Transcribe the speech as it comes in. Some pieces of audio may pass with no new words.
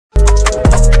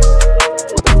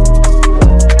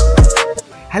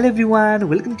Hello everyone,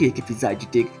 welcome to AKP's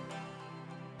Tech.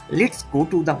 Let's go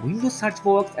to the Windows search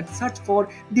box and search for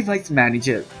Device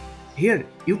Manager. Here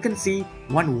you can see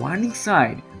one warning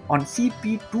sign on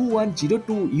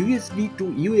CP2102 USB to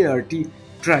UART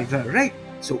driver, right?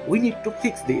 So we need to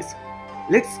fix this.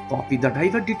 Let's copy the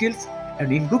driver details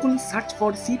and in Google search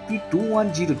for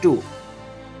CP2102.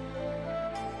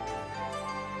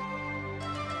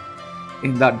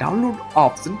 In the download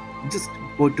option, just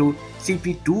go to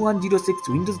CP2106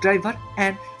 Windows driver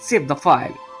and save the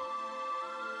file.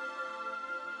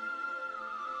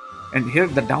 And here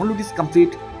the download is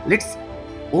complete. Let's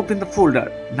open the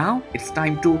folder. Now it's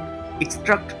time to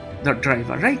extract the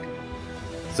driver, right?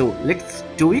 So let's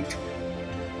do it.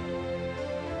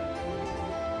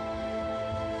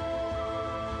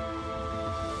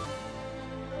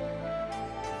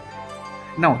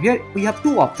 Now here we have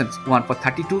two options, one for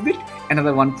 32-bit,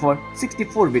 another one for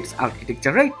 64-bit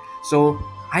architecture, right? So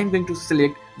I'm going to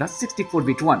select the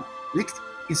 64-bit one. Let's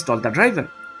install the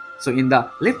driver. So in the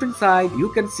left hand side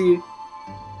you can see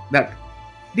that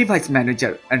Device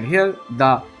Manager, and here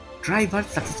the driver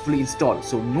successfully installed.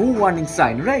 So no warning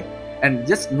sign, right? And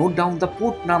just note down the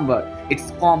port number,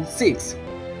 it's COM6.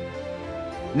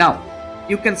 Now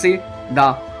you can see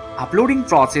the uploading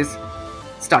process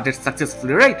started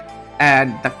successfully, right?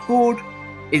 And the code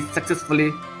is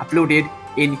successfully uploaded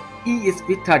in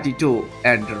ESP32,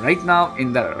 and right now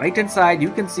in the right hand side you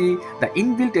can see the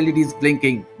inbuilt LED is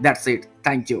blinking. That's it.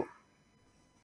 Thank you.